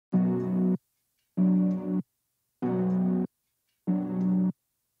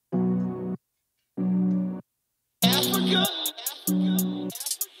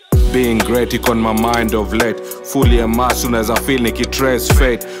Being great iko on my mind of late. Fully immersed unaweza feel nikitrace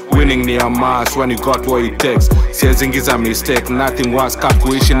fate. Winning ni a must when you got what it takes. Siyezingiza mistake, nothing worse ka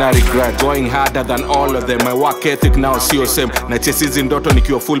kuishi na regret. Going harder than all of them, my work ethic now sio same. Na chase hizi ndoto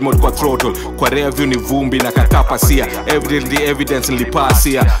nikiwa full mode kwa throttle. Kwa review ni vumbi na kakapasia. Every evidence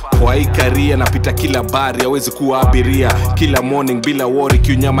nilipasia. Kwa hii career napita kila bari, hawezi kuwa abiria. Kila morning bila worry,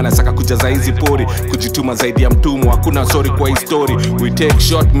 kiunyama nasaka kujaza hizi pori. Kujituma zaidi ya mtumwa, hakuna sorry kwa hii story. We take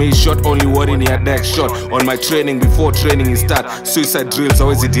shot, me shot, only worry ni a next shot. On my training before training is start. Suicide drills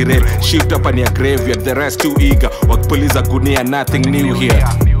hawezi derail. Shift up ni a graveyard, the rest too eager. Wakipuliza gunia, nothing new here.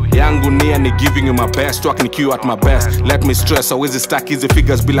 Yangu nia ni giving you my best, work nikiwa at my best. Let me stress, hawezi stack hizi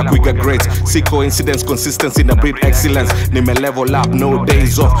figures bila kuiga grades. See coincidence, consistency na breed excellence. Nime level up, no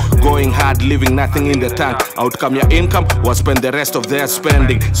days off. Going hard, leaving nothing in the tank. Outcome ya income, was spend the rest of their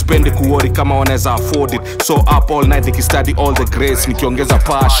spending. Spendi kuwori kama wanaweza afford it. So up all night nikistudy all the grades, nikiongeza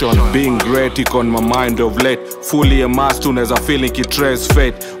passion. Being great iko on my mind of late. Fully immersed unaweza feel nikitrace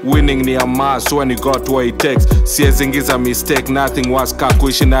fate. Winning ni a must when you got what it takes. Siyezingiza mistake, nothing worse ka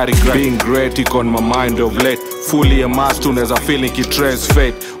kuishi na regret. Being great iko on my mind of late. Fully immersed unaweza feel nikitrace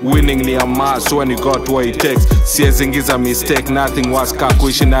fate. Winning ni a must when you got what it takes. Siyezingiza mistake, nothing worse ka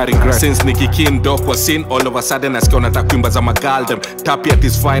kuishi na regret. Since nikikin dog kwa scene, all of a sudden nasikia unataka kuimba za magaldem. Tapi at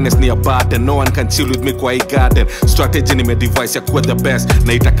his finest ni a burden. No one can chill with me kwa hii garden. Strategy nime device ya kuwa the best.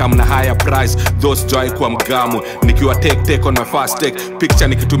 Na itakam na higher price. Those joy kwa mgamu. Nikiwa take on my fast take. Picture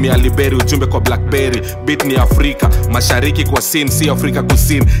nikitumia Liberi, ujumbe kwa Blackberry. Beat ni Afrika, mashariki kwa scene, si Afrika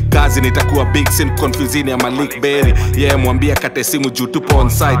kusini. Kazi nitakuwa big scene, confusing ya Malik Berry. Yeah, mwambia kate simu juu tupo on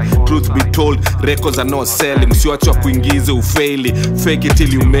site. Truth be told, records are not selling. Msiwachwa kuingize ufaili. Fake it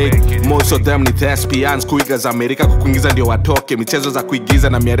till you make. Most of them ni thespians. Kuiga za Amerika kukuingiza ndio watoke. Michezo za kuigiza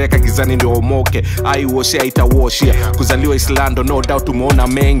na miereka gizani ndio omoke. Aiwoshea itawoshia. Kuzaliwa Islando, no doubt umeona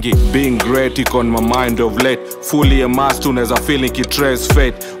mengi. Being great iko on my mind of late. Fully immersed unaweza feel nikitrace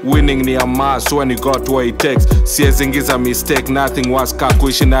fate. Winning ni a must when you got what it takes. Siyezingiza mistake, nothing worse ka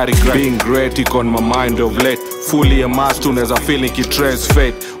kuishi na regret. Being great iko on my mind of late. Fully immersed unaweza feel nikitrace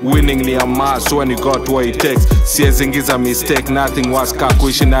fate. Winning ni a must when you got what it takes. Siyezingiza mistake, nothing worse ka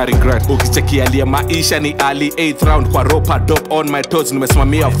kuishi na regret. Ukicheki alia maisha ni ali 8th round kwa ropa dope on my toes.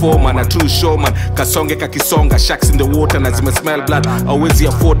 Nimesimamia foreman, a true showman. Kasonge kakisonga, sharks in the water na zime smell blood. Hawezi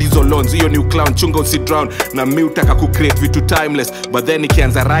afford hizo loans, hiyo new clown, chunga usi drown. Na mi utaka kucreate vitu timeless. But then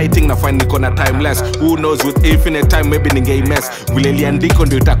ikianza writing na find niko na timeless. Who knows with infinite time maybe ningeimess. Vile liandiko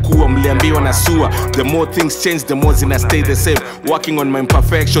ndio itakuwa, mliambiwa na sua. The more things change, the more zina stay the same. Working on my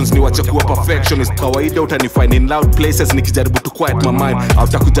imperfections, ni wacha kuwa perfectionist. Kawaida utanifind in loud places, nikijaribu to quiet my mind.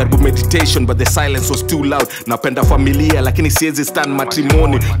 After kujaribu meditation, but the silence was too loud. Napenda familia, lakini siezi stand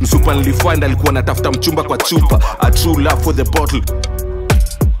matrimony. Msupa nilifind alikuwa natafuta mchumba kwa chupa. A true love for the bottle.